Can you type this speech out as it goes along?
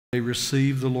they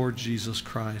receive the Lord Jesus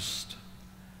Christ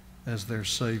as their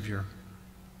Savior.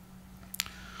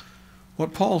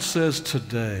 What Paul says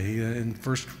today in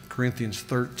 1 Corinthians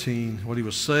 13, what he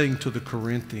was saying to the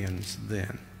Corinthians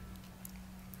then,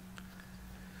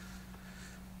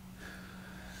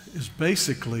 is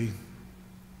basically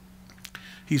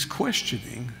he's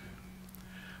questioning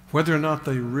whether or not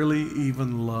they really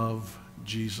even love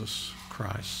Jesus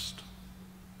Christ.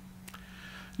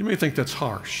 You may think that's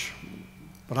harsh,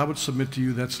 but I would submit to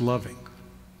you that's loving.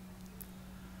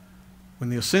 When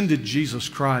the ascended Jesus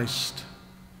Christ,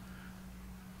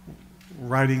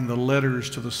 writing the letters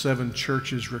to the 7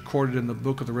 churches recorded in the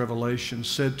book of the Revelation,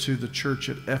 said to the church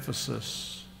at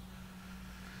Ephesus,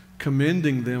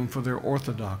 commending them for their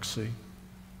orthodoxy,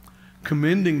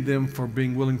 commending them for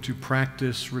being willing to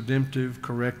practice redemptive,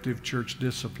 corrective church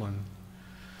discipline,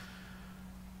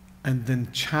 and then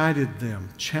chided them,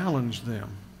 challenged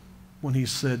them when he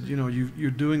said, you know, you're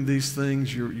doing these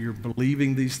things, you're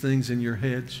believing these things in your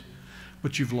heads,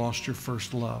 but you've lost your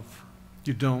first love.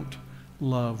 You don't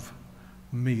love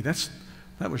me. That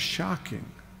was shocking.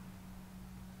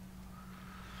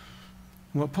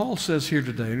 What Paul says here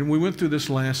today, and we went through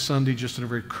this last Sunday just in a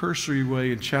very cursory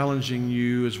way and challenging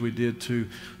you as we did to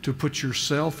put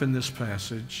yourself in this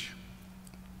passage,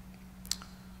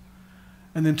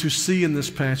 and then to see in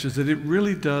this passage that it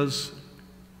really does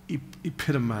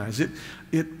epitomize,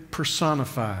 it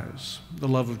personifies the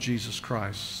love of Jesus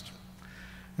Christ.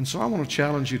 And so I want to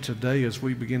challenge you today as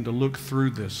we begin to look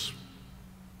through this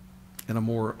in a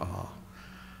more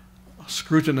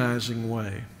scrutinizing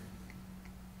way,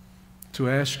 to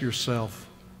ask yourself,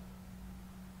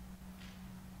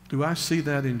 do I see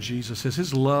that in Jesus? Has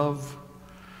his love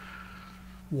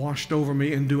washed over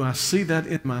me, and do I see that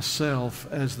in myself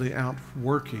as the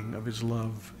outworking of his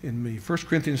love in me? 1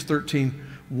 Corinthians 13,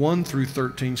 1 through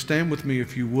 13. Stand with me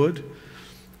if you would.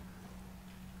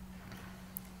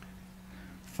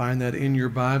 Find that in your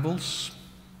Bibles.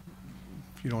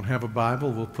 If you don't have a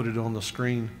Bible, we'll put it on the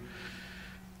screen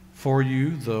for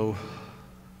you, though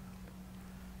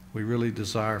we really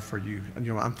desire for you. And,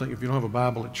 you know, I'm thinking, if you don't have a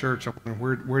Bible at church, I'm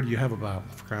wondering, where do you have a Bible,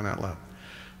 for crying out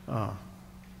loud?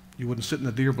 You wouldn't sit in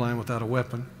the deer blind without a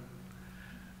weapon.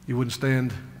 You wouldn't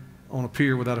stand on a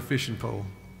pier without a fishing pole.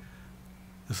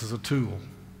 This is a tool.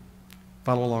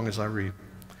 Follow along as I read.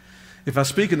 If I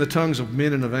speak in the tongues of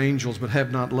men and of angels, but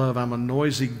have not love, I'm a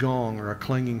noisy gong or a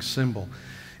clanging cymbal.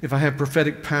 If I have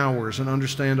prophetic powers and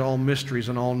understand all mysteries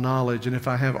and all knowledge, and if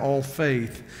I have all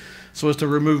faith so as to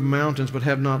remove mountains, but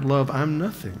have not love, I'm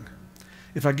nothing.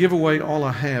 If I give away all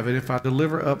I have, and if I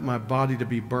deliver up my body to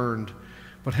be burned,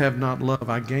 but have not love,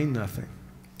 I gain nothing.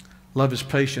 Love is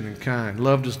patient and kind.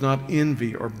 Love does not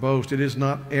envy or boast. It is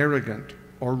not arrogant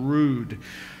or rude.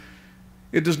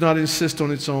 It does not insist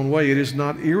on its own way. It is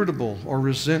not irritable or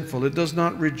resentful. It does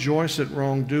not rejoice at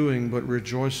wrongdoing, but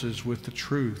rejoices with the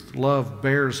truth. Love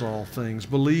bears all things,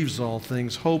 believes all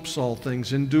things, hopes all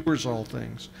things, endures all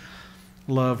things.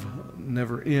 Love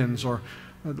never ends, or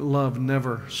love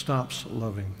never stops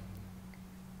loving.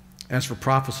 As for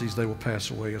prophecies, they will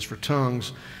pass away. As for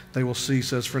tongues, they will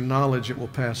cease. As for knowledge, it will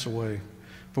pass away.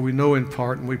 For we know in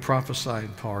part and we prophesy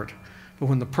in part. But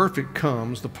when the perfect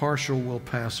comes, the partial will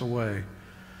pass away.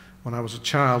 When I was a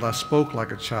child, I spoke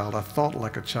like a child. I thought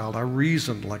like a child. I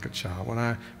reasoned like a child. When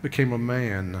I became a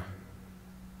man,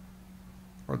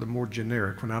 or the more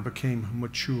generic, when I became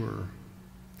mature,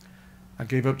 I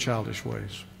gave up childish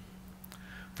ways.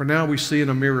 For now we see in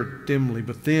a mirror dimly,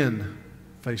 but then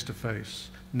face to face.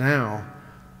 Now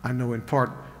I know in part,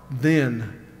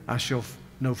 then I shall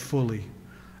know fully,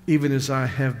 even as I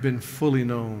have been fully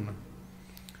known.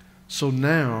 So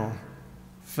now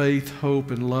faith,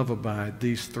 hope, and love abide,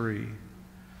 these three.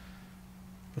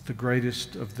 But the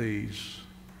greatest of these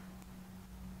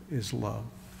is love.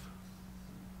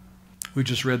 We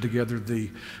just read together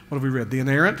what have we read? The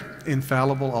inerrant,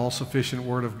 infallible, all-sufficient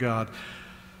Word of God.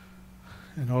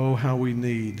 And oh, how we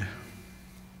need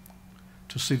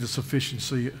to see the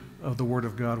sufficiency of the Word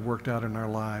of God worked out in our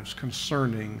lives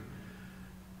concerning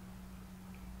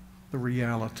the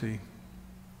reality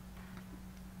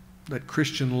that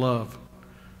Christian love,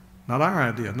 not our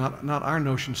idea, not our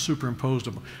notion superimposed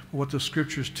upon, but what the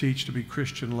Scriptures teach to be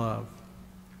Christian love,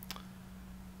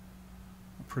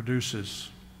 produces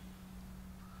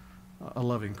a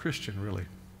loving Christian, really.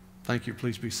 Thank you.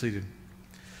 Please be seated.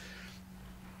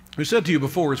 We said to you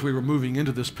before as we were moving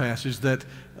into this passage that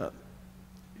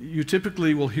you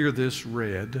typically will hear this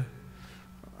read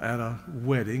at a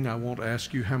wedding. I won't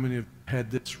ask you how many have had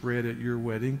this read at your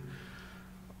wedding,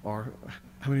 or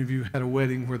how many of you had a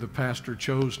wedding where the pastor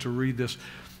chose to read this.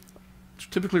 It's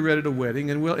typically read at a wedding,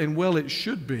 and well, it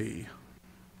should be.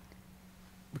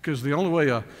 Because the only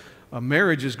way a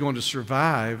marriage is going to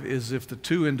survive is if the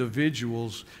two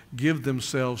individuals give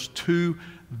themselves to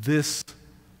this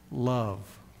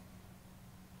love.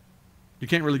 You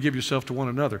can't really give yourself to one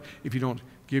another if you don't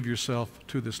give yourself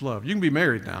to this love. You can be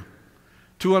married now.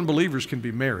 Two unbelievers can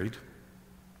be married.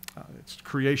 It's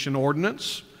creation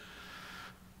ordinance.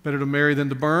 Better to marry than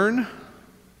to burn.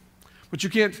 But you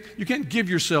can't give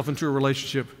yourself into a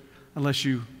relationship unless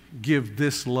you give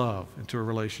this love into a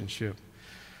relationship.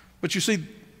 But you see,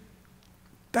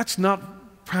 that's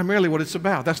not primarily what it's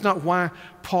about. That's not why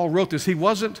Paul wrote this. He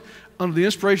wasn't, under the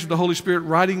inspiration of the Holy Spirit,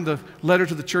 writing the letter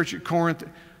to the church at Corinth,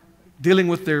 dealing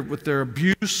with their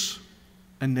abuse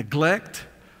and neglect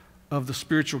of the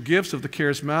spiritual gifts of the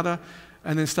charismata,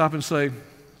 and then stop and say,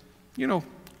 you know,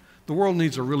 the world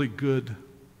needs a really good,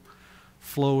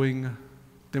 flowing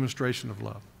demonstration of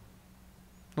love.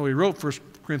 No, he wrote 1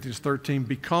 Corinthians 13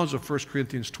 because of 1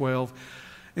 Corinthians 12,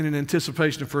 and in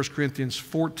anticipation of 1 Corinthians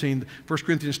 14. 1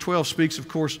 Corinthians 12 speaks, of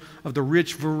course, of the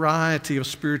rich variety of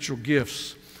spiritual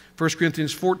gifts. 1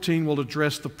 Corinthians 14 will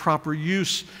address the proper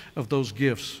use of those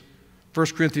gifts. 1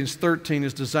 Corinthians 13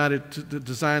 is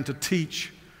designed to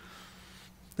teach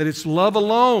that it's love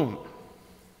alone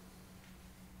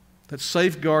that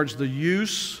safeguards the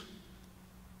use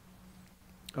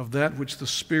of that which the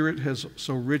Spirit has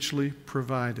so richly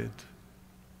provided.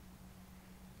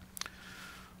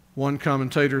 One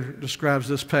commentator describes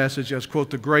this passage as, quote,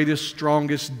 the greatest,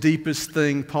 strongest, deepest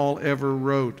thing Paul ever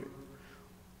wrote,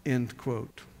 end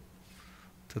quote.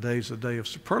 Today's a day of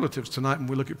superlatives. Tonight when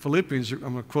we look at Philippians, I'm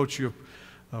going to quote you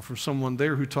from someone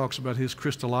there who talks about his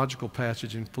Christological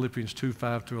passage in Philippians 2,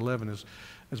 5 to 11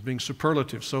 as being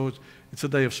superlative. So it's a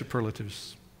day of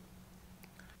superlatives.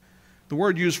 The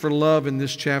word used for love in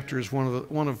this chapter is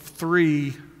one of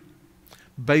three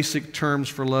basic terms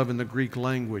for love in the Greek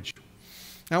language.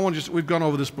 Now, we've gone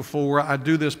over this before. I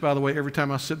do this, by the way, every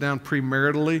time I sit down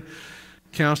premaritally,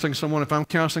 counseling someone. If I'm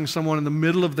counseling someone in the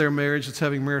middle of their marriage that's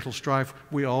having marital strife,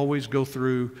 we always go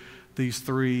through these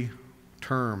three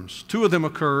terms. Two of them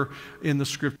occur in the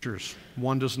Scriptures.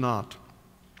 One does not.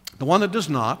 The one that does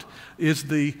not is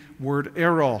the word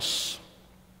eros.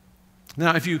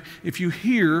 Now, if you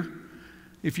hear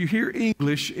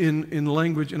English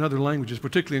in other languages,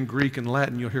 particularly in Greek and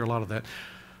Latin, you'll hear a lot of that.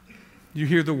 You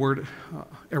hear the word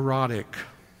erotic,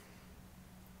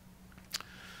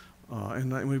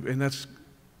 and that's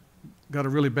got a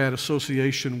really bad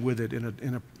association with it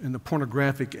in the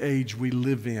pornographic age we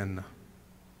live in.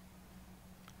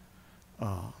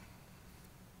 And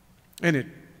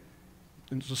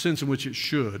it's a sense in which it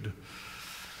should.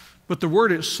 But the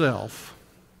word itself,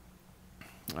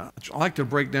 I like to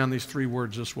break down these three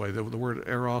words this way. The word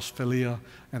eros, philia,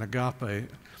 and agape.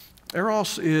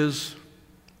 Eros is,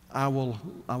 I will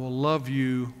love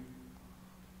you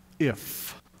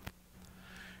if.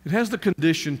 It has the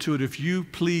condition to it, if you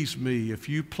please me, if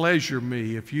you pleasure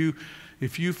me, if you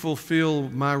fulfill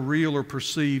my real or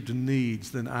perceived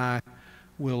needs, then I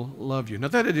will love you. Now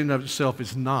that in and of itself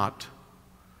is not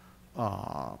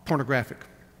pornographic,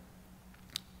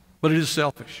 but it is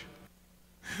selfish.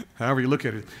 However you look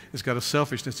at it, it's got a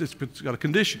selfishness, it's got a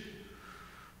condition.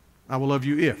 I will love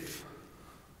you if.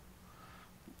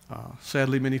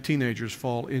 Sadly, many teenagers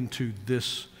fall into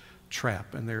this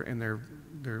trap, and they're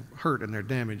hurt and they're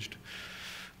damaged.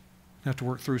 They have to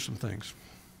work through some things.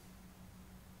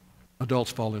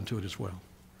 Adults fall into it as well.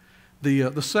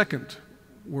 The second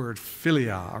word,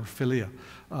 philia or philia,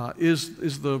 here's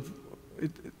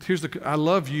the I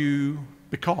love you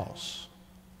because.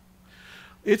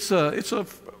 It's a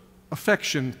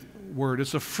affection word.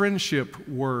 It's a friendship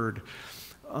word.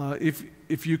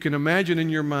 If you can imagine in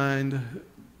your mind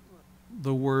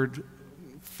the word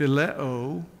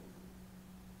phileo,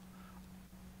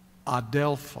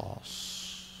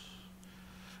 adelphos,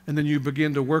 and then you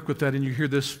begin to work with that and you hear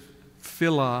this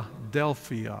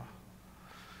Philadelphia.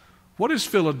 What is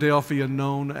Philadelphia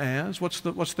known as? What's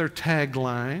their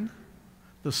tagline?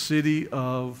 The city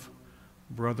of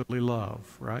brotherly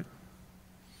love, right?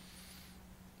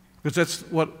 Because that's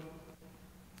what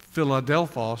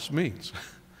Philadelphos means.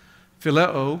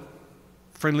 Phileo,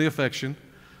 friendly affection.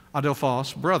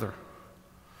 Adelphos, brother.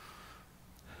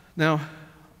 Now,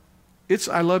 it's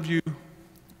I love you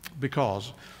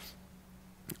because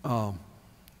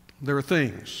there are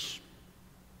things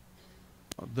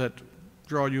that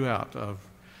draw you out of.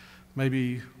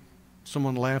 Maybe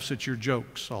someone laughs at your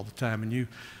jokes all the time, and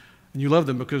you love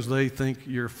them because they think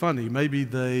you're funny. Maybe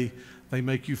they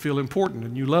make you feel important,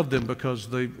 and you love them because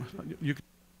you can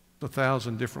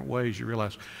 1,000 different ways, you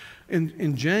realize.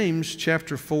 In James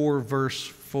chapter 4, verse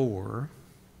 4,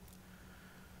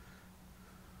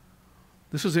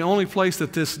 This is the only place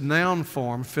that this noun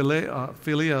form,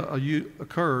 philia,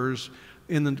 occurs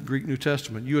in the Greek New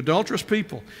Testament. You adulterous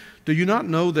people, do you not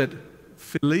know that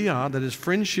philia, that is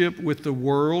friendship with the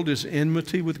world, is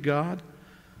enmity with God?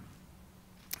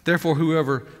 Therefore,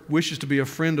 whoever wishes to be a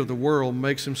friend of the world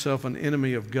makes himself an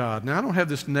enemy of God. Now, I don't have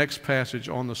this next passage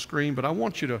on the screen, but I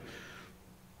want you to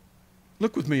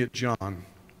look with me at John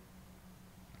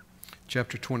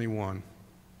chapter 21,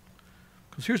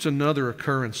 because here's another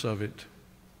occurrence of it.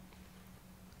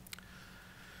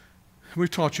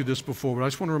 We've taught you this before, but I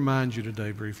just want to remind you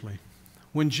today briefly.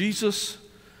 When Jesus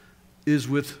is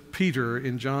with Peter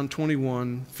in John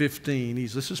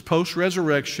 21:15, this is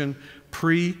post-resurrection,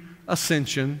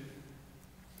 pre-ascension.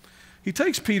 He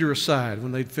takes Peter aside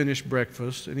when they'd finished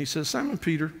breakfast, and he says, Simon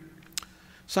Peter,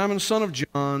 Simon, son of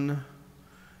John,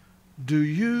 do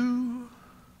you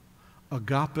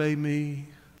agape me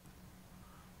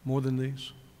more than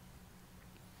these?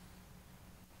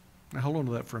 Now hold on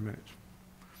to that for a minute,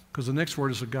 because the next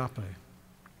word is agape.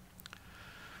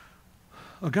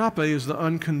 Agape is the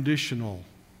unconditional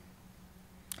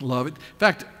love. In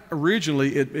fact,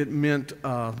 originally it meant,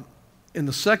 in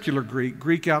the secular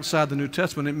Greek outside the New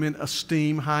Testament, it meant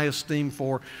esteem, high esteem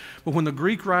for. But when the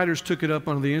Greek writers took it up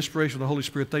under the inspiration of the Holy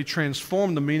Spirit, they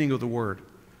transformed the meaning of the word.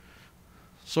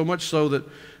 So much so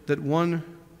that one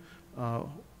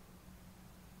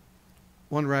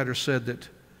writer said that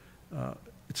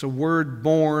it's a word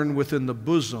born within the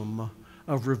bosom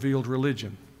of revealed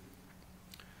religion.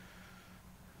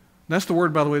 And that's the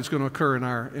word, by the way, that's going to occur in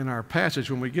our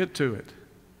passage when we get to it.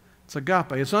 It's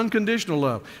agape. It's unconditional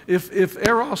love. If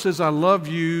eros is I love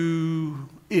you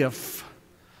if,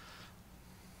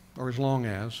 or as long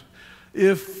as,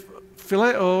 if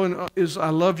phileo is I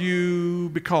love you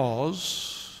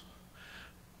because,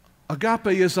 agape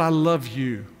is I love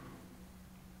you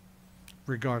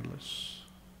regardless.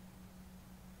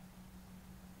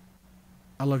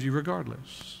 I love you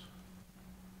regardless.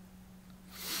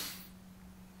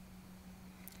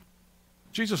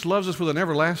 Jesus loves us with an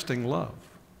everlasting love.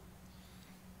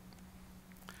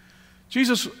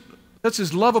 Jesus sets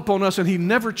his love upon us, and he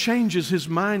never changes his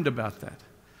mind about that.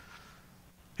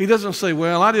 He doesn't say,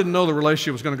 well, I didn't know the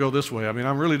relationship was going to go this way. I mean,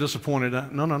 I'm really disappointed.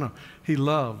 No. He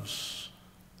loves.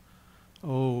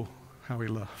 Oh, how he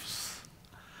loves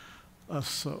us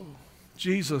so.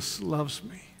 Jesus loves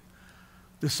me.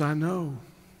 This I know,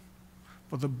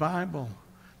 for the Bible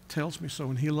tells me so,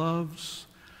 and he loves.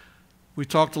 We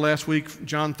talked last week,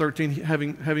 John 13,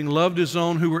 having loved his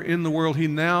own who were in the world, he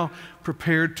now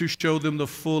prepared to show them the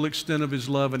full extent of his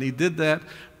love. And he did that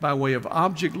by way of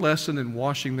object lesson and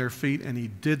washing their feet. And he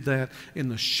did that in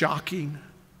the shocking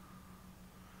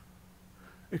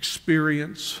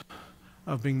experience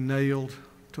of being nailed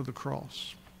to the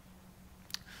cross.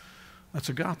 That's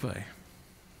agape.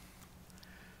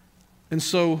 And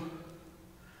so,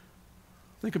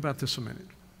 think about this a minute.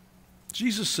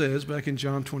 Jesus says back in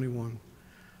John 21,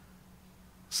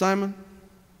 Simon,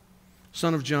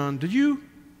 son of John, do you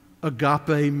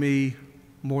agape me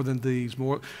more than these?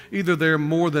 Either they're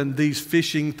more than these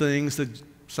fishing things that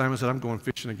Simon said, I'm going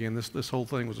fishing again. This whole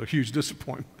thing was a huge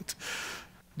disappointment.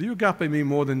 Do you agape me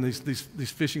more than these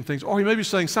fishing things? Or he may be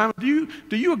saying, Simon,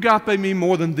 do you agape me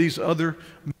more than these other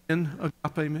men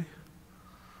agape me?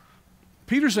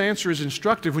 Peter's answer is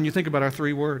instructive when you think about our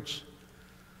three words.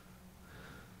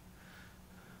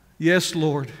 Yes,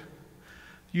 Lord,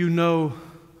 you know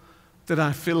that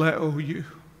I phileo you.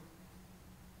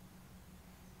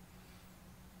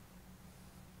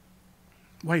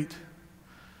 Wait.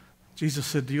 Jesus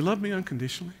said, do you love me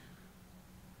unconditionally?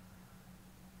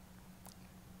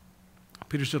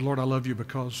 Peter said, Lord, I love you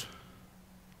because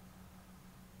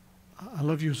I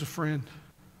love you as a friend.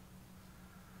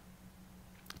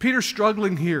 Peter's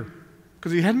struggling here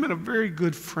because he hadn't been a very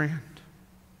good friend.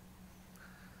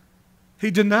 He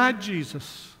denied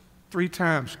Jesus 3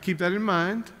 times. Keep that in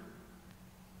mind.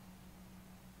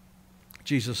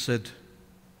 Jesus said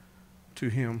to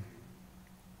him,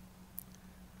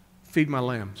 feed my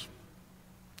lambs.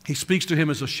 He speaks to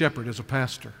him as a shepherd, as a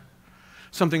pastor,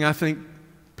 something I think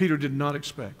Peter did not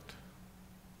expect.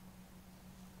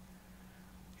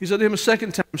 He said to him a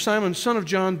second time, Simon, son of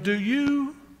John, do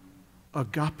you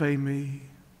agape me?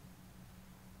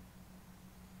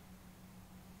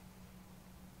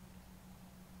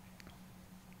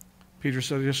 Peter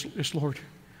said, yes, Lord,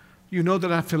 you know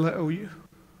that I phileo you.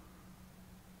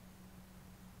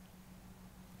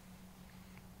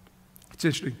 It's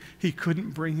interesting. He couldn't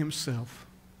bring himself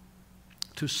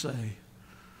to say,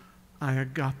 I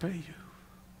agape you.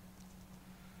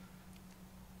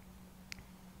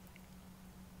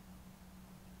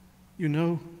 You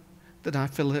know that I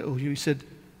phileo you. He said,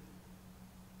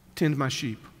 tend my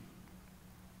sheep.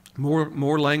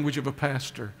 More language of a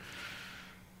pastor.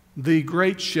 The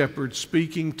great shepherd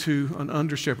speaking to an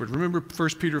under shepherd. Remember 1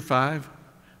 Peter 5?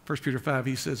 1 Peter 5,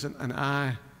 he says, and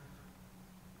I,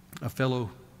 a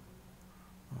fellow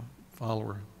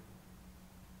follower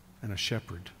and a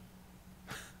shepherd.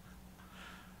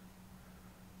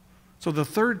 So the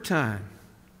third time,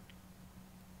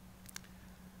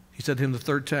 he said to him the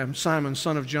third time, Simon,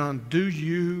 son of John, do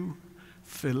you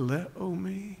phileo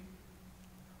me?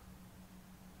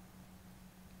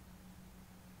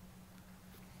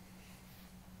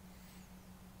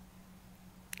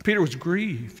 Peter was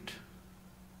grieved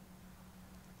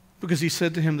because he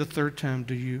said to him the third time,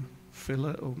 do you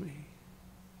phileo me?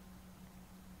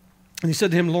 And he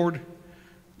said to him, Lord,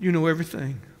 you know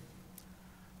everything.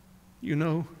 You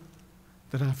know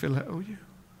that I phileo you.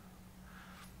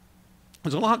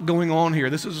 There's a lot going on here.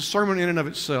 This is a sermon in and of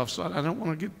itself, so I don't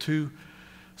want to get too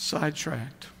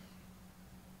sidetracked.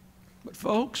 But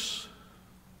folks,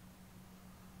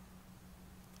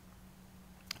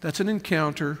 that's an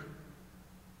encounter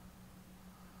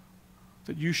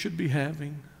that you should be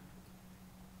having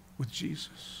with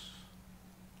Jesus.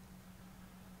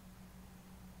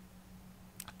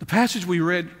 The passage we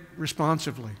read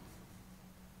responsively.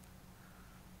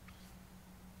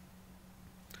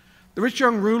 The rich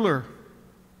young ruler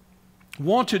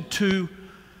wanted to,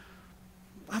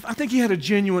 I think he had a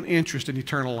genuine interest in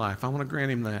eternal life. I want to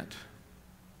grant him that.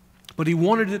 But he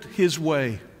wanted it his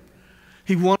way.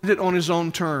 He wanted it on his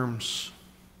own terms.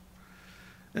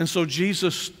 And so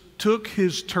Jesus took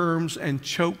his terms and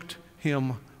choked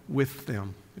him with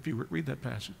them. If you read that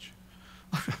passage.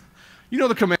 You know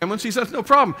the commandments. He says, no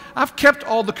problem. I've kept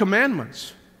all the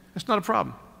commandments. That's not a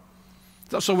problem.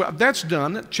 So that's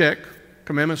done. Check.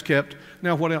 Commandments kept.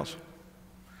 Now what else?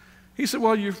 He said,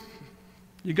 well, you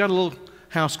got a little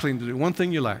house clean to do. One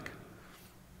thing you lack.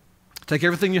 Take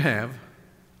everything you have.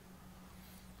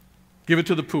 Give it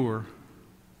to the poor.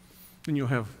 Then you'll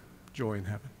have joy in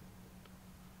heaven.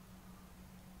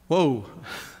 Whoa.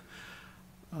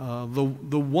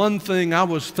 The one thing I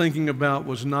was thinking about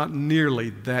was not nearly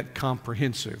that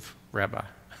comprehensive, Rabbi.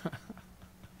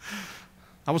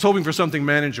 I was hoping for something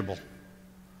manageable.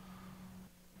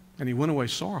 And he went away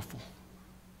sorrowful.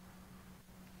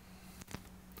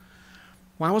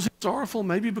 Why was he sorrowful?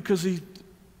 Maybe because he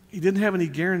didn't have any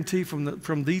guarantee from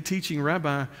the teaching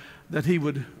rabbi that he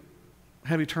would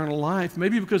have eternal life.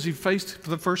 Maybe because he faced for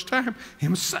the first time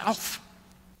himself.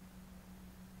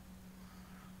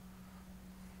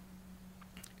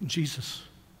 Jesus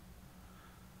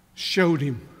showed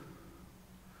him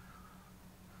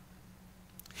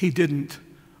he didn't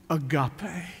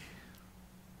agape.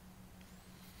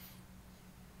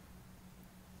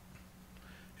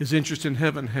 His interest in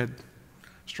heaven had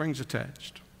strings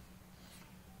attached.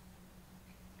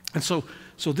 And so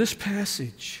this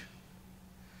passage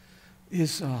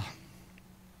is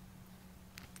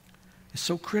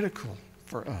so critical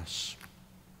for us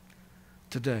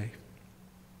today.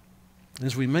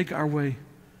 As we make our way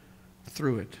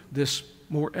through it, this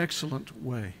more excellent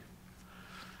way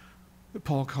that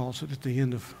Paul calls it at the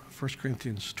end of 1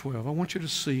 Corinthians 12. I want you to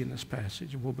see in this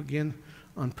passage, and we'll begin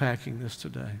unpacking this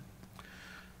today.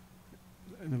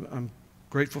 And I'm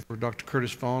grateful for Dr.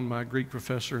 Curtis Vaughn, my Greek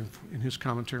professor, in his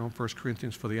commentary on 1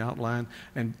 Corinthians for the outline.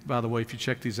 And by the way, if you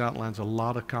check these outlines, a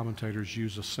lot of commentators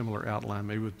use a similar outline,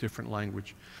 maybe with different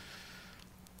language.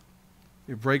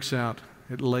 It breaks out,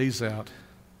 it lays out.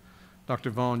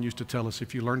 Dr. Vaughn used to tell us,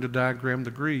 if you learn to diagram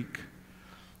the Greek,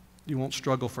 you won't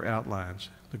struggle for outlines.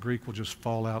 The Greek will just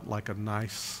fall out like a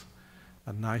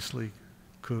nicely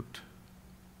cooked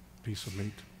piece of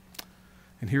meat.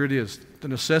 And here it is, the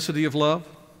necessity of love,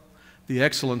 the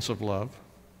excellence of love,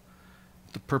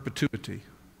 the perpetuity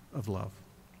of love.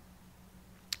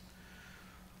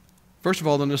 First of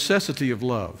all, the necessity of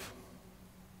love.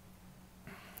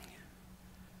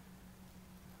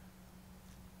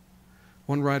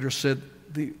 One writer said,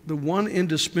 the one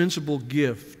indispensable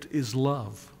gift is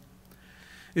love.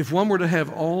 If one were to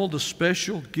have all the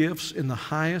special gifts in the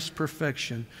highest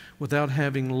perfection without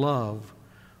having love,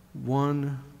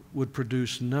 one would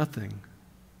produce nothing,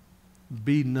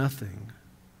 be nothing,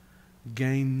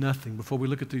 gain nothing. Before we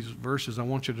look at these verses, I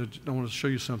want to show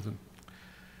you something.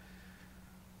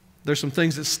 There's some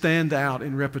things that stand out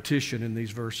in repetition in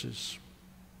these verses.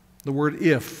 The word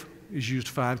if is used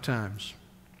 5 times.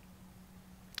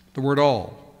 The word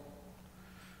all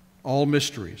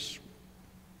mysteries,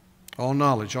 all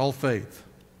knowledge, all faith,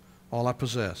 all I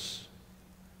possess.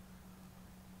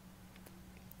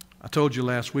 I told you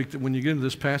last week that when you get into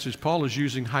this passage, Paul is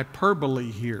using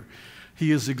hyperbole here.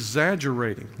 He is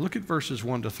exaggerating. Look at verses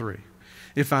 1 to 3.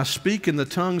 If I speak in the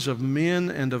tongues of men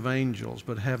and of angels,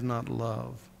 but have not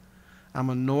love, I'm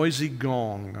a noisy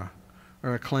gong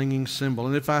or a clanging cymbal.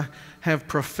 And if I have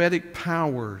prophetic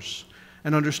powers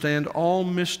and understand all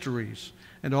mysteries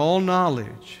and all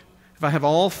knowledge, if I have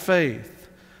all faith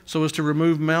so as to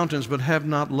remove mountains but have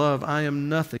not love, I am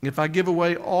nothing. If I give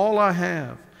away all I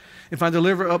have, if I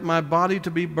deliver up my body to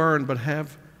be burned but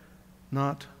have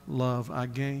not love, I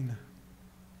gain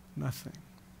nothing.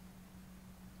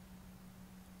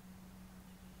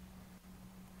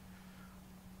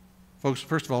 Folks,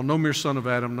 first of all, no mere son of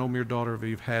Adam, no mere daughter of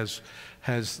Eve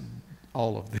has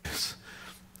all of this.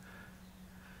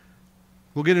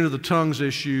 We'll get into the tongues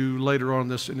issue later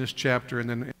on in this chapter, and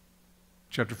then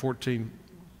chapter 14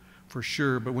 for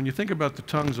sure. But when you think about the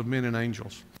tongues of men and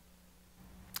angels,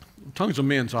 the tongues of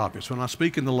men is obvious. When I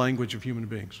speak in the language of human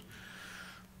beings,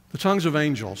 the tongues of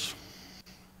angels,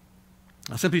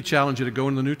 I simply challenge you to go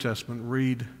into the New Testament,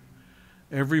 read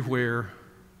everywhere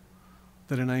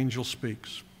that an angel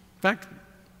speaks. In fact,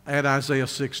 add Isaiah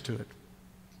 6 to it.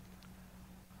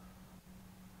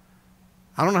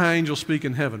 I don't know how angels speak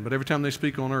in heaven, but every time they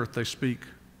speak on earth, they speak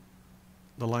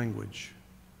the language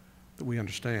that we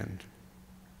understand.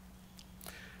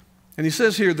 And he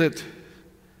says here that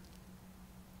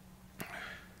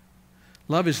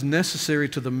love is necessary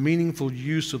to the meaningful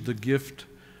use of the gift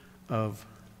of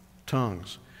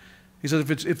tongues. He says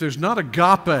if there's not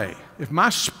agape, if my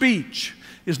speech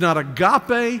is not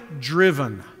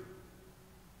agape-driven.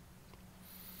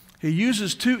 He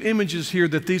uses two images here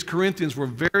that these Corinthians were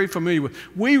very familiar with.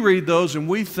 We read those and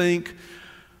we think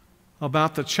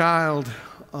about the child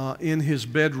in his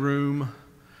bedroom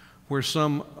where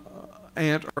some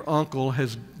aunt or uncle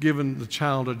has given the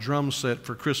child a drum set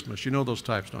for Christmas. You know those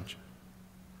types, don't you?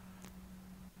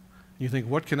 You think,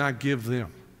 what can I give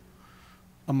them?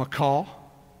 A macaw?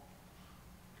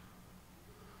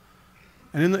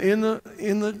 And in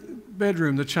the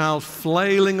bedroom, the child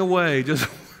flailing away, just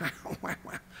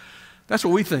that's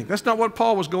what we think. That's not what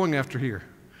Paul was going after here.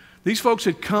 These folks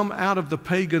had come out of the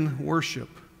pagan worship.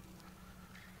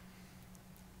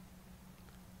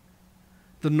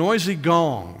 The noisy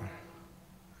gong,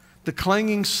 the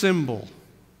clanging cymbal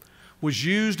was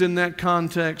used in that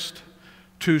context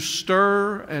to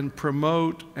stir and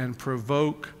promote and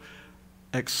provoke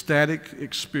ecstatic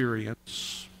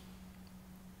experience,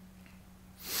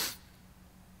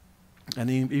 and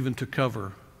even to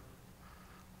cover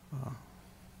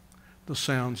the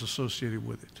sounds associated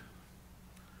with it.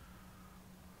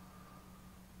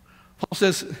 Paul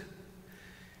says,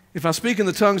 if I speak in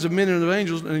the tongues of men and of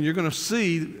angels, and you're going to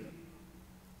see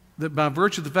that by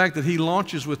virtue of the fact that he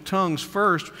launches with tongues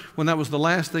first, when that was the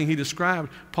last thing he described,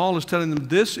 Paul is telling them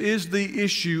this is the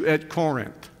issue at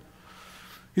Corinth.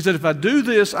 He said, if I do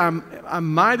this, I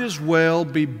might as well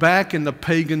be back in the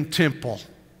pagan temple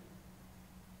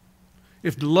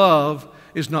if love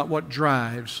is not what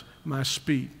drives my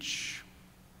speech.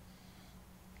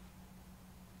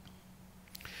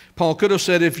 Paul could have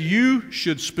said, if you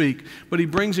should speak, but he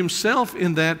brings himself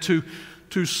in that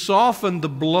to soften the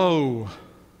blow.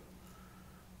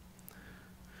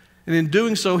 And in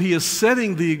doing so, he is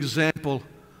setting the example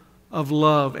of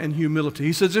love and humility.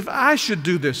 He says, if I should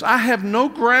do this, I have no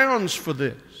grounds for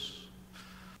this.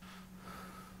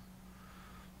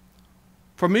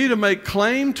 For me to make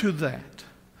claim to that,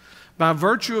 by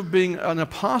virtue of being an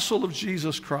apostle of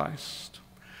Jesus Christ,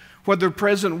 whether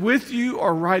present with you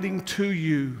or writing to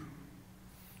you,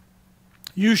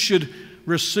 you should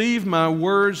receive my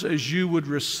words as you would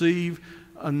receive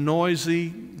a noisy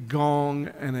gong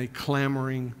and a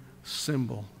clamoring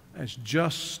cymbal, as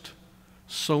just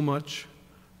so much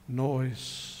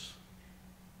noise.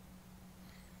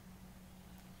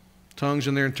 Tongues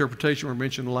and their interpretation were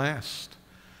mentioned last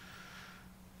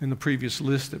in the previous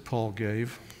list that Paul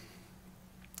gave.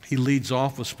 He leads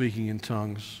off with speaking in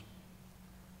tongues.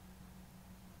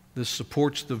 This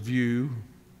supports the view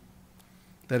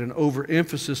that an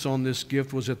overemphasis on this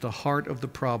gift was at the heart of the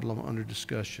problem under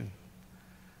discussion.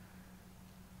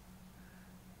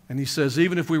 And he says,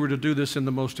 even if we were to do this in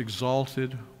the most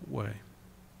exalted way,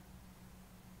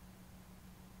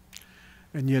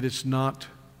 and yet it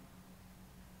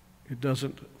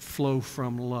doesn't flow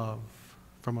from love,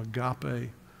 from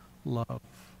agape love.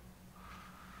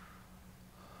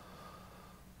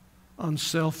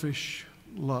 Unselfish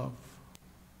love.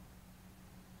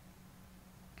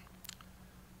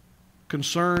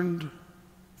 Concerned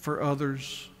for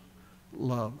others'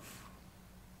 love.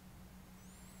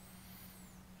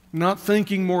 Not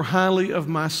thinking more highly of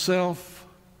myself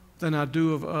than I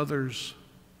do of others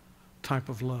type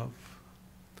of love.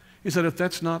 He said, if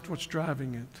that's not what's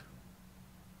driving it,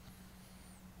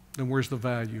 then where's the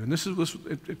value? And this is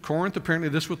at Corinth, apparently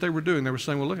this is what they were doing. They were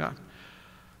saying, well, look,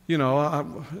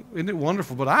 isn't it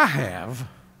wonderful? But I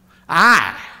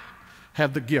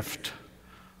have the gift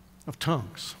of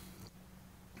tongues.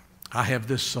 I have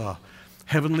this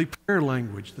heavenly prayer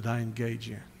language that I engage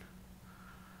in.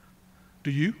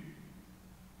 Do you?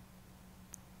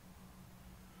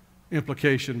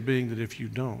 Implication being that if you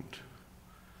don't,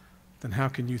 then how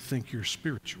can you think you're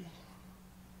spiritual?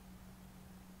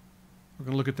 We're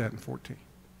going to look at that in 14.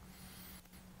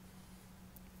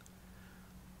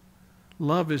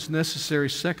 Love is necessary,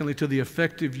 secondly, to the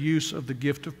effective use of the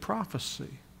gift of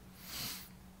prophecy.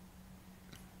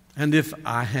 And if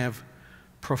I have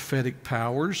prophetic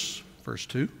powers, verse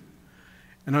 2,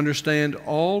 and understand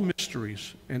all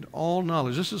mysteries and all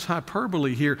knowledge. This is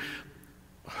hyperbole here.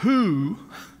 Who,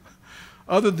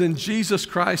 other than Jesus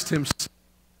Christ himself,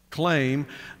 claim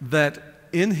that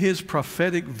in his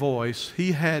prophetic voice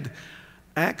he had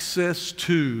access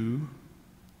to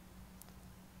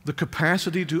the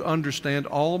capacity to understand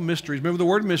all mysteries. Remember the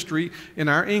word mystery in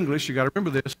our English, you got to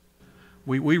remember this.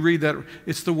 We read that,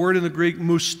 it's the word in the Greek,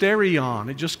 mysterion.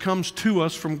 It just comes to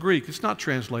us from Greek. It's not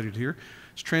translated here.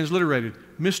 It's transliterated.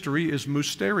 Mystery is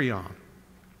mysterion.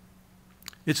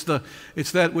 It's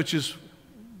that which has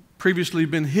previously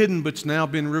been hidden but's now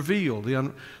been revealed,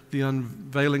 the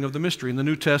unveiling of the mystery. In the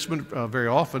New Testament, very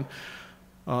often,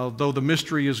 though the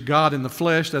mystery is God in the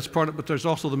flesh, that's part of it, but there's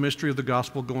also the mystery of the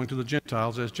gospel going to the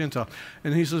Gentiles as Gentile.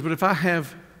 And he says, but if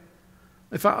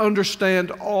I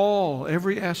understand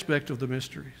every aspect of the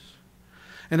mysteries,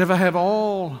 and if I have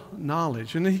all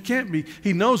knowledge, and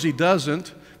he knows he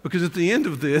doesn't, because at the end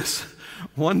of this,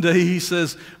 one day he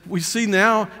says, we see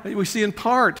in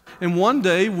part, and one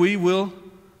day we will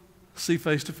see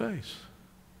face to face.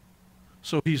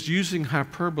 So he's using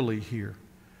hyperbole here.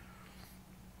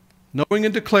 Knowing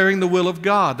and declaring the will of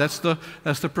God, that's the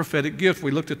prophetic gift.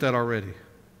 We looked at that already.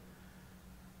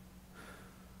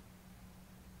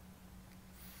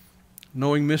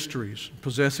 Knowing mysteries,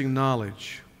 possessing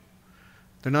knowledge.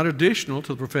 They're not additional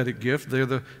to the prophetic gift. They're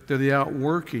the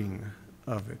outworking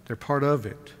of it. They're part of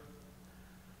it.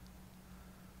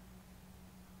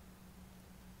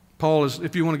 Paul is,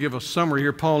 if you want to give a summary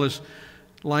here, Paul is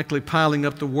likely piling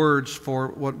up the words for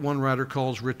what one writer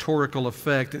calls rhetorical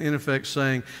effect, and in effect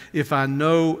saying, if I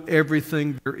know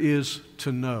everything there is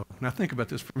to know. Now think about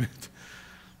this for a minute.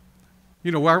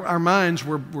 You know, our minds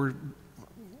were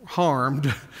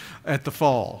harmed at the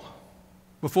fall.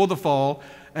 Before the fall,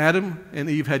 Adam and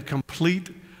Eve had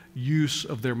complete use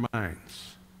of their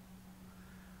minds.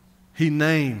 He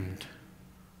named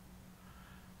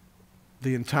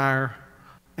the entire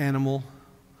animal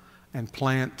and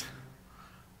plant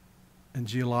and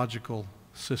geological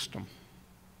system.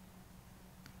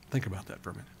 Think about that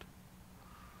for a minute.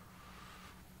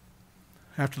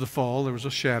 After the fall, there was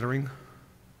a shattering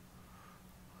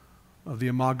of the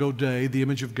imago Dei, the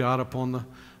image of God upon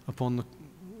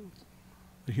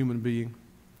the human being.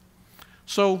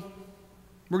 So,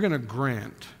 we're going to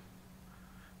grant,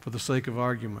 for the sake of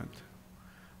argument,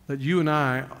 that you and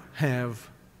I have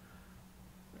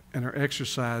and are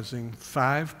exercising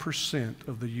 5%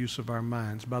 of the use of our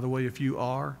minds. By the way, if you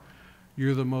are,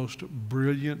 you're the most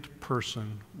brilliant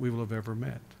person we will have ever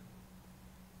met.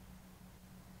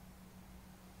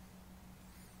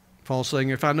 Paul's saying,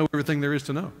 if I know everything there is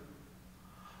to know.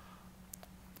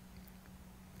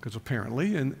 Because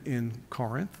apparently in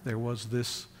Corinth there was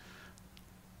this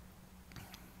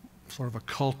sort of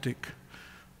occultic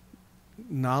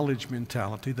knowledge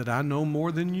mentality that I know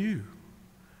more than you.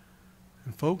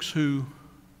 And folks who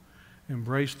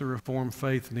embrace the Reformed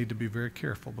faith need to be very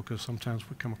careful, because sometimes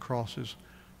we come across as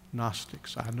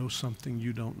Gnostics. I know something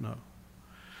you don't know.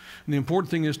 And the important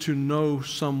thing is to know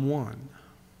someone.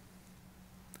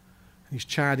 He's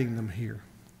chiding them here.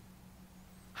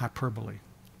 Hyperbole.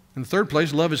 In the third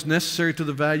place, love is necessary to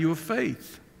the value of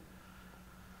faith.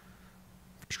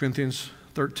 1 Corinthians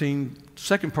 13,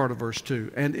 second part of verse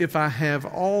 2. And if I have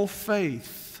all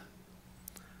faith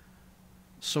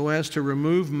so as to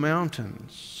remove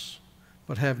mountains,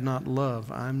 but have not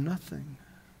love, I am nothing.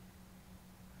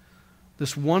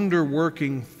 This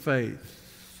wonder-working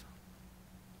faith.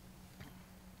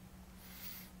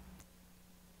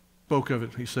 Spoke of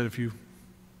it. He said, if you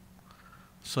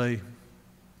say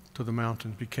to the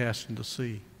mountains, be cast into the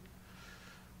sea,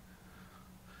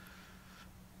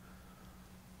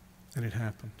 and it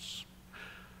happens.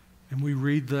 And we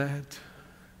read that.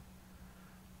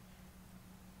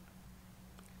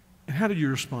 And how do you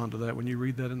respond to that when you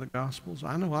read that in the Gospels?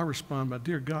 I know I respond by,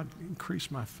 dear God,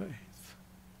 increase my faith.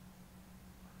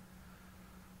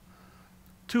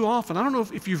 Too often, I don't know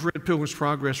if you've read Pilgrim's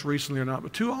Progress recently or not,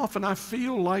 but too often I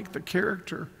feel like the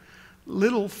character,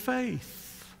 little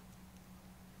faith.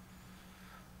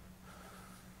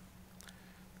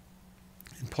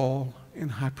 And Paul, in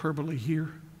hyperbole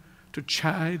here, to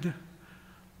chide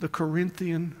the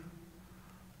Corinthian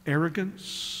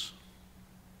arrogance,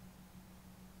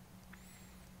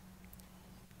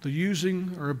 the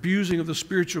using or abusing of the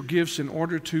spiritual gifts in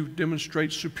order to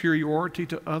demonstrate superiority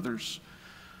to others.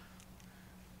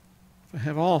 If I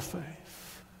have all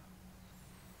faith,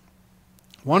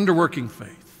 wonder-working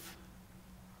faith,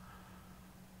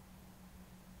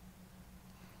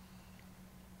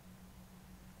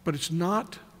 but it's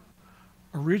not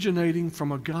originating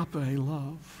from agape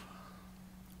love.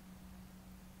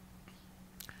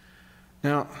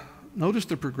 Now, notice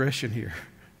the progression here.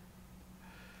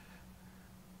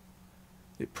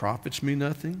 It profits me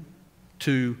nothing,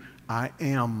 to I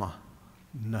am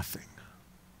nothing.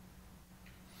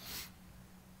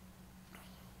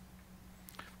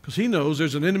 Because he knows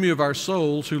there's an enemy of our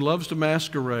souls who loves to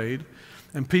masquerade,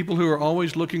 and people who are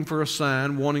always looking for a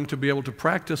sign, wanting to be able to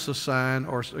practice a sign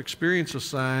or experience a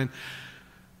sign,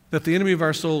 that the enemy of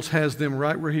our souls has them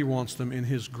right where he wants them, in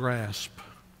his grasp.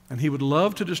 And he would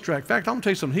love to distract. In fact, I'm going to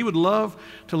tell you something. He would love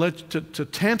to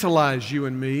tantalize you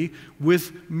and me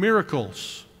with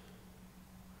miracles.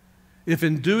 If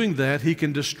in doing that, he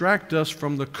can distract us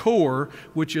from the core,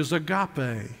 which is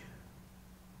agape.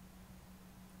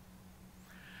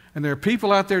 And there are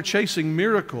people out there chasing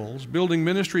miracles, building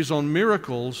ministries on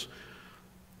miracles,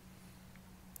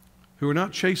 who are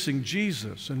not chasing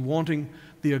Jesus and wanting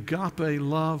the agape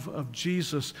love of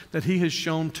Jesus that he has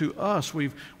shown to us.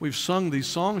 We've sung these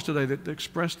songs today that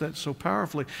express that so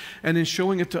powerfully. And in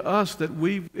showing it to us, that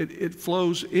it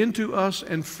flows into us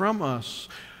and from us.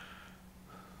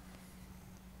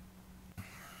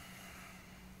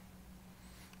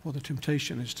 Well, the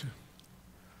temptation is to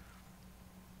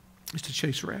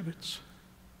chase rabbits.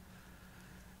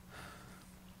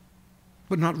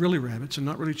 But not really rabbits, and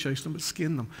not really chase them, but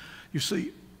skin them. You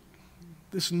see,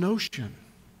 this notion,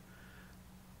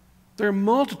 there are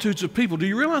multitudes of people. Do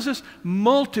you realize this?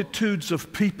 Multitudes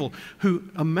of people who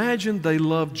imagine they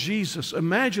love Jesus,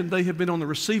 imagine they have been on the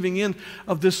receiving end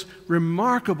of this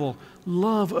remarkable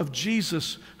love of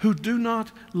Jesus, who do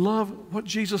not love what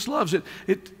Jesus loves.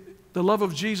 The love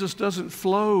of Jesus doesn't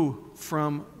flow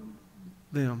from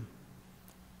them.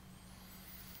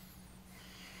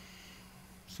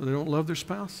 So they don't love their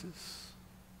spouses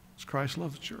as Christ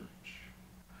loved the church.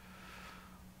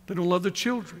 They don't love their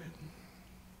children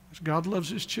as God loves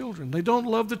his children. They don't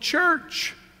love the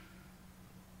church.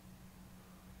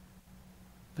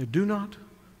 They do not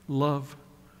love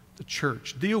the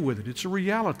church. Deal with it. It's a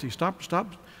reality. Stop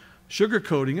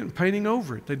sugarcoating it and painting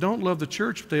over it. They don't love the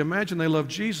church, but they imagine they love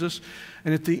Jesus.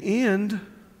 And at the end,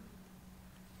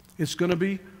 it's going to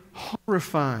be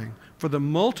horrifying for the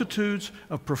multitudes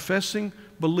of professing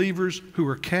believers who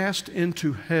were cast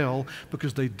into hell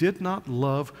because they did not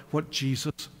love what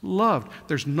Jesus loved.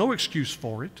 There's no excuse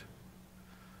for it.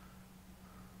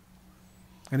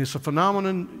 And it's a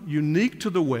phenomenon unique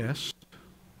to the West.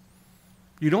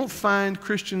 You don't find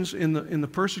Christians in the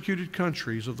persecuted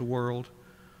countries of the world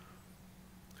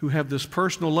who have this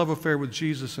personal love affair with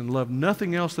Jesus and love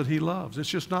nothing else that he loves. It's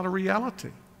just not a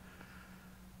reality.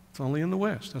 It's only in the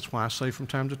West. That's why I say from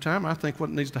time to time, I think what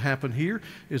needs to happen here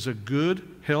is a good,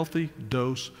 healthy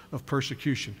dose of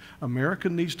persecution. America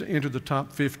needs to enter the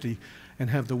top 50 and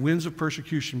have the winds of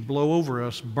persecution blow over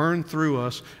us, burn through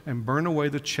us, and burn away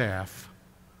the chaff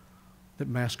that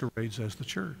masquerades as the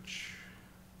church.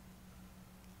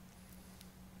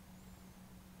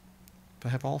 To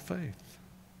have all faith.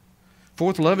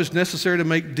 Fourth, love is necessary to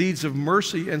make deeds of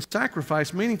mercy and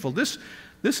sacrifice meaningful. This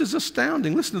is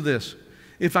astounding. Listen to this.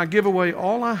 If I give away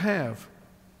all I have,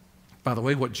 by the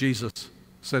way, what Jesus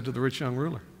said to the rich young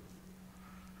ruler.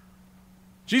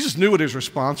 Jesus knew what his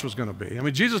response was going to be. I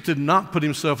mean, Jesus did not put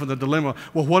himself in the dilemma,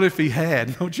 well, what if he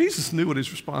had? No, Jesus knew what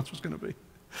his response was going to be.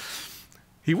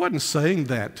 He wasn't saying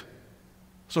that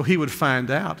so he would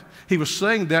find out. He was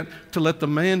saying that to let the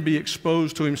man be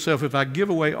exposed to himself. If I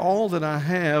give away all that I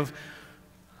have,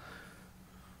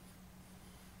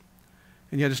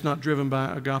 and yet it's not driven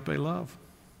by agape love,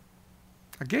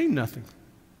 I gain nothing.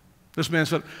 This man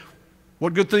said,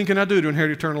 what good thing can I do to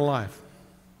inherit eternal life?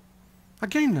 I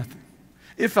gain nothing.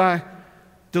 If I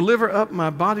deliver up my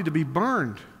body to be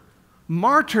burned,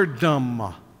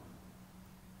 martyrdom.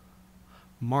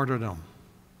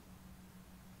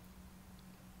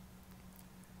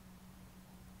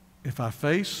 If I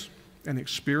face and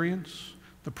experience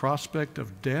the prospect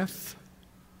of death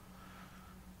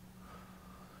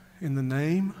in the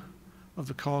name of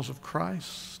the cause of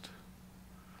Christ.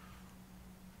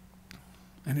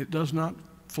 And it does not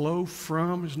flow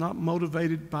from, is not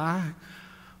motivated by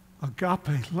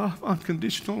agape love,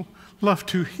 unconditional love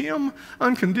to Him,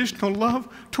 unconditional love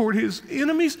toward His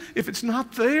enemies. If it's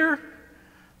not there,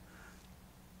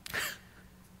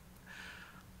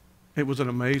 it was an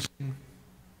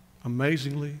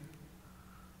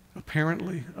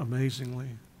apparently amazingly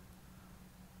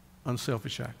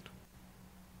unselfish act.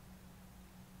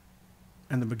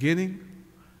 And the beginning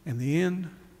and the end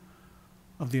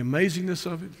of the amazingness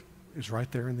of it is right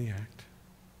there in the act.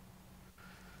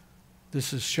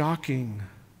 This is shocking.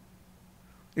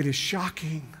 It is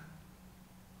shocking.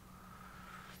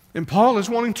 And Paul is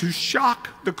wanting to shock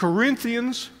the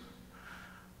Corinthians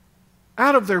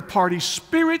out of their party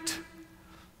spirit,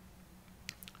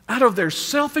 out of their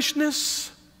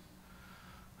selfishness,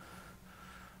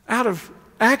 out of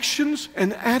actions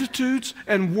and attitudes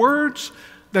and words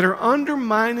that are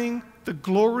undermining the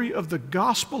glory of the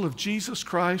gospel of Jesus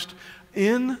Christ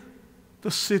in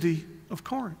the city of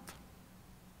Corinth.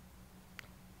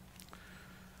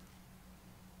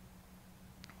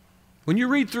 When you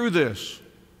read through this,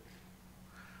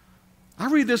 I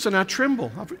read this and I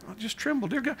tremble. I just tremble,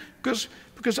 dear God, because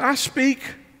I speak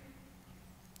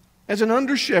as an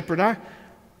under-shepherd.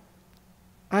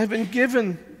 I've been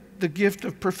given the gift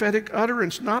of prophetic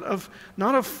utterance, not of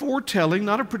foretelling,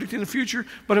 not of predicting the future,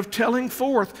 but of telling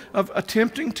forth, of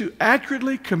attempting to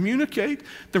accurately communicate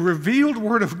the revealed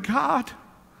Word of God.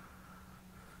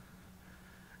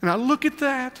 And I look at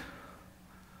that,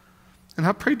 and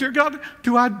I pray, dear God,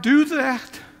 do I do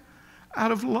that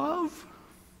out of love?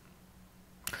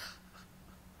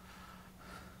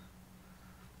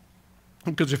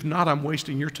 Because if not, I'm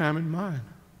wasting your time and mine.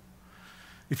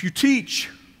 If you teach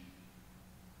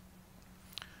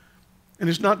and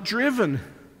it's not driven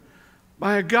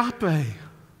by agape,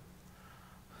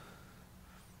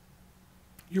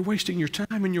 you're wasting your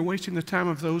time, and you're wasting the time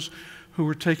of those who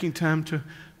are taking time to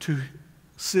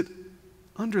sit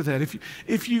under that.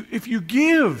 If you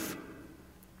give,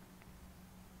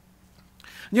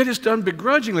 and yet it's done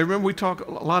begrudgingly. Remember, we talk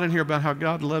a lot in here about how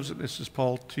God loves it. This is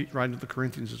Paul writing to the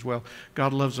Corinthians as well.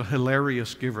 God loves a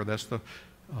hilarious giver. That's the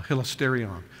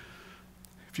hilasterion.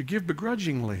 If you give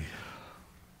begrudgingly,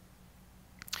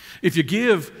 if you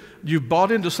give, you've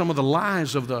bought into some of the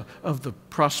lies of the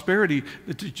prosperity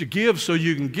that you give so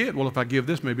you can get. Well, if I give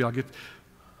this, maybe I'll get.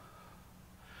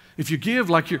 If you give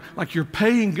like you're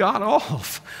paying God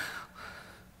off,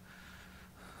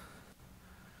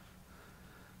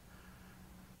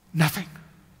 nothing.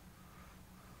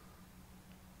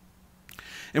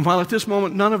 And while at this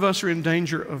moment none of us are in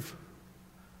danger of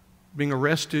being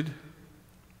arrested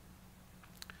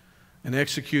and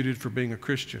executed for being a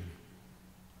Christian,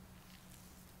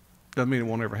 doesn't mean it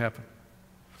won't ever happen.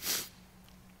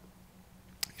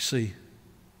 You see,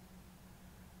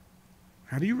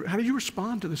 how do you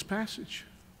respond to this passage?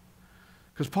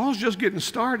 Because Paul's just getting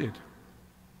started.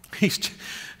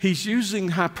 He's using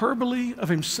hyperbole of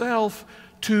himself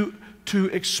to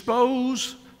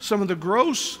expose some of the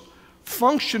gross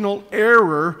functional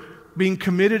error being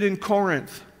committed in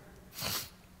Corinth.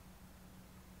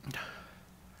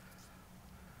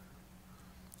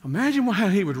 Imagine how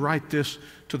he would write this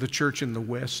to the church in the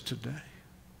West today.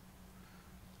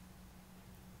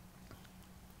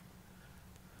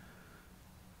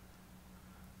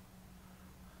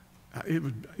 It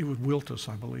would wilt us,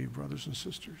 I believe, brothers and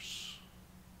sisters.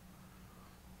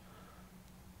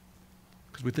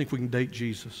 Because we think we can date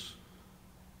Jesus.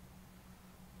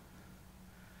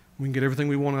 We can get everything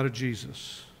we want out of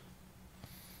Jesus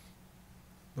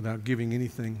without giving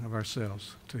anything of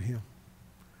ourselves to Him.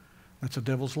 That's a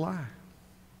devil's lie.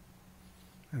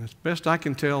 And as best I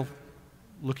can tell,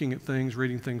 looking at things,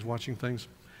 reading things, watching things,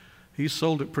 he's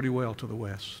sold it pretty well to the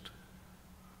West.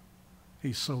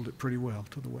 He's sold it pretty well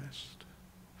to the West.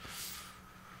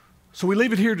 So we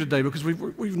leave it here today because we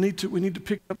need to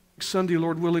pick up Sunday,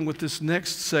 Lord willing, with this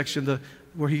next section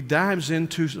where he dives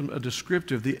into a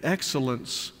descriptive, the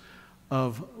excellence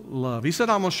of love. He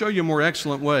said, I'm going to show you a more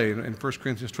excellent way in 1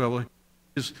 Corinthians 12.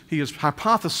 He has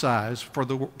hypothesized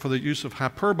for the use of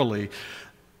hyperbole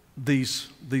these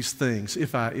things.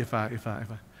 If I.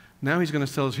 Now he's going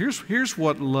to tell us, here's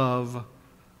what love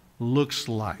looks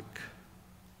like.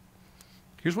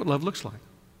 Here's what love looks like.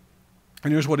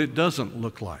 And here's what it doesn't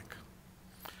look like.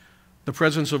 The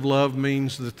presence of love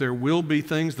means that there will be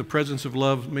things. The presence of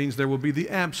love means there will be the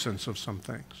absence of some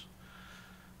things.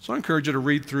 So I encourage you to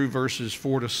read through verses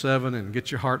 4 to 7 and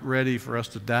get your heart ready for us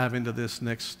to dive into this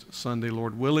next Sunday,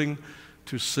 Lord willing,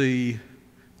 to see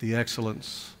the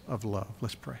excellence of love.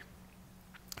 Let's pray.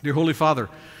 Dear Holy Father,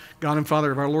 God and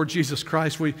Father of our Lord Jesus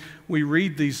Christ, we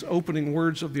read these opening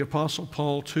words of the Apostle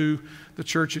Paul to the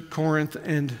church at Corinth,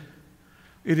 and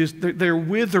they're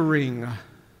withering.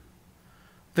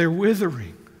 They're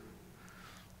withering.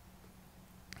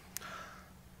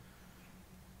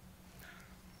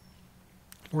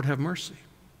 Lord, have mercy.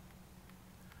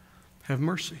 Have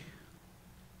mercy.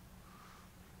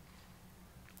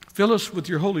 Fill us with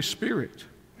your Holy Spirit,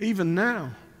 even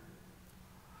now.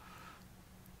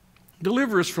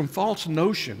 Deliver us from false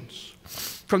notions,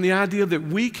 from the idea that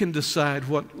we can decide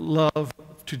what love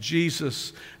to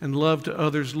Jesus and love to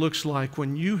others looks like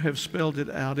when you have spelled it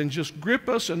out, and just grip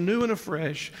us anew and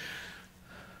afresh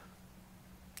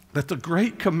that the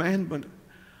great commandment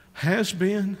has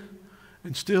been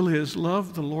and still is,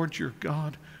 love the Lord your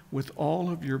God with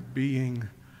all of your being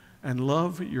and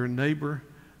love your neighbor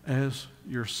as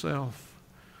yourself.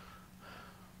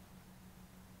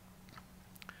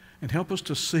 And help us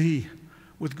to see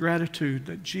with gratitude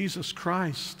that Jesus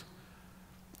Christ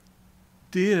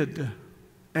did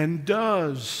and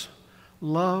does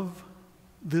love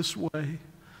this way.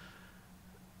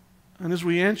 And as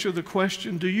we answer the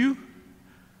question, do you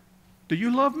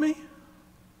love me?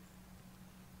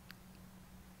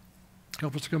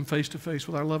 Help us to come face to face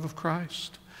with our love of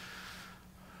Christ.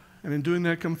 And in doing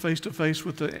that, come face to face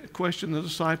with the question of the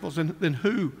disciples, and then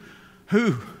who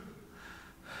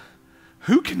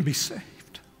can be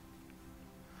saved?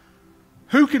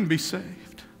 Who can be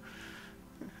saved?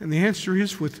 And the answer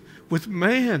is with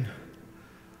man,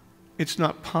 it's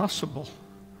not possible.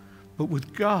 But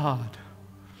with God,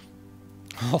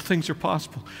 all things are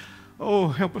possible. Oh,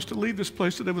 help us to leave this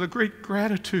place today with a great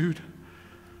gratitude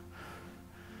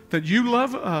that you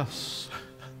love us,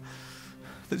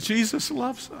 that Jesus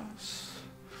loves us,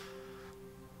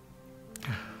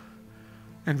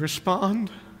 and respond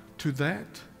to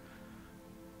that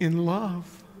in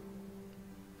love.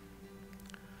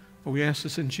 For we ask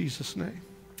this in Jesus' name.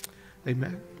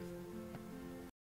 Amen.